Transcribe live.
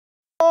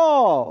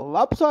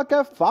Olá pessoal, aqui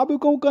é Fábio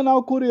com o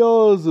canal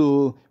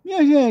Curioso.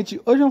 Minha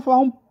gente, hoje vamos falar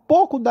um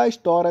pouco da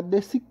história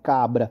desse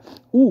cabra,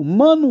 o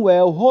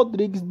Manuel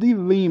Rodrigues de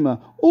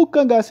Lima, o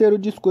Cangaceiro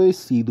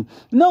Desconhecido.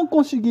 Não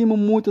conseguimos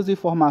muitas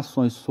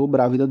informações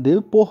sobre a vida dele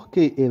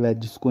porque ele é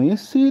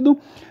desconhecido,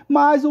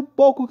 mas o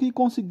pouco que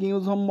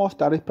conseguimos vamos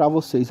mostrar para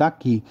vocês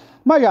aqui.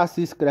 Mas já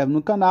se inscreve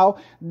no canal,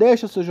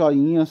 deixa seu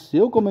joinha,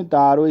 seu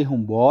comentário e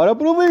vambora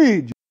pro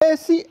vídeo.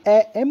 Esse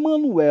é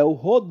Manuel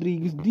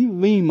Rodrigues de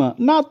Lima,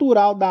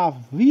 natural da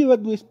Vila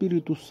do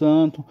Espírito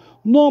Santo,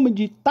 nome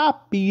de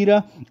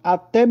Tapira,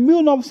 até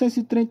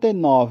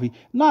 1939,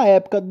 na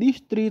época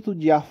distrito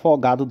de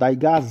Afogado da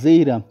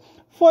Igazeira.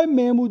 Foi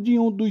membro de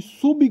um dos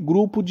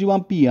subgrupos de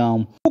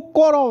Lampião. O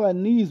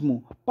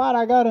coronelismo,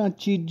 para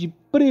garantir de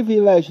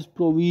privilégios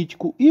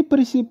políticos e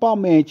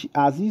principalmente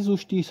as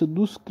injustiças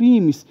dos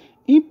crimes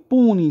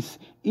impunes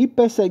e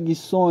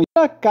perseguições,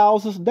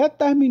 causas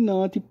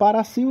determinantes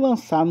para se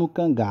lançar no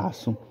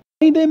cangaço.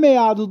 Em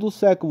meados do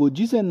século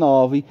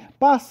XIX,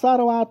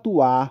 passaram a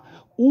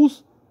atuar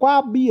os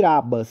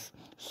Quabirabas,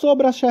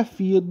 sob a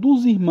chefia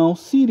dos irmãos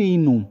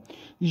Cirino,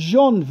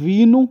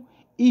 Joãovino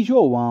e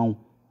João.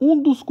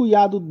 Um dos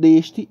cunhados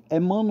deste é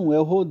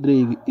Manuel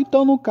Rodrigues.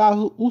 Então, no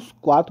caso, os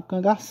 4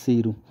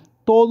 cangaceiros,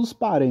 todos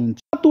parentes.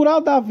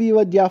 Natural da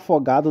vila de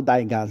Afogado da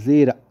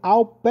Igazeira,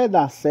 ao pé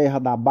da Serra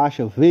da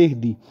Baixa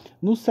Verde,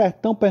 no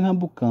sertão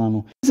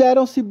pernambucano.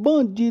 Fizeram-se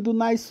bandidos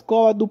na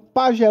escola do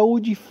Pajeú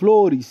de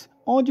Flores,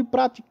 onde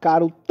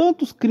praticaram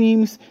tantos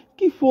crimes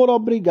que foram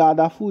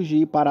obrigados a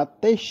fugir para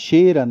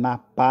Teixeira, na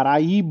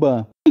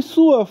Paraíba. Em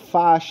sua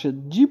faixa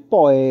de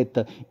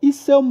poeta e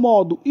seu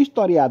modo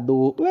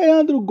historiador,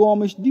 Leandro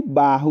Gomes de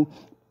Barro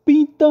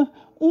pinta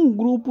um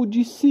grupo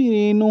de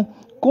Cirino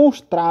com os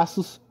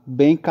traços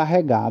bem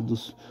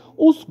carregados.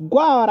 Os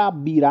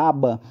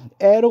Guarabiraba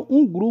eram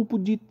um grupo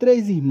de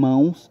 3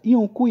 irmãos e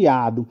um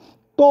cunhado,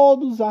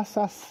 todos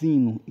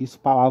assassinos, isso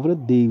palavra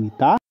dele,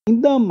 tá?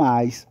 Ainda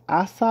mais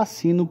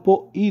assassino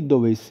por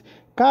ídolos,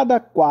 cada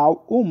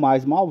qual o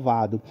mais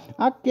malvado.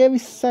 Aquele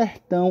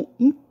sertão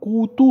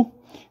inculto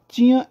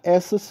tinha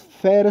essas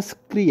feras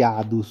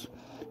criados.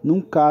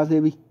 No caso,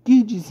 ele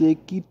quis dizer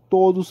que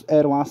todos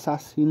eram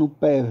assassinos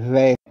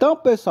perversos. Então,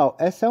 pessoal,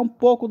 essa é um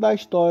pouco da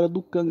história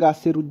do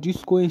Cangaceiro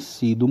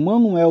Desconhecido,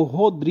 Manuel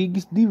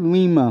Rodrigues de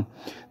Lima.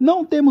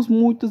 Não temos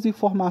muitas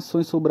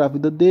informações sobre a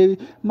vida dele,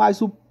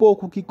 mas o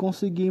pouco que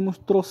conseguimos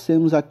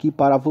trouxemos aqui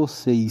para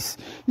vocês.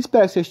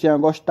 Espero que vocês tenham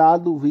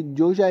gostado. O vídeo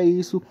de hoje é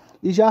isso.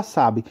 E já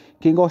sabe,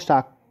 quem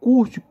gostar,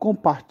 curte,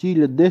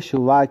 compartilha, deixa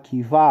o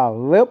like.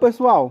 Valeu,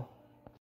 pessoal!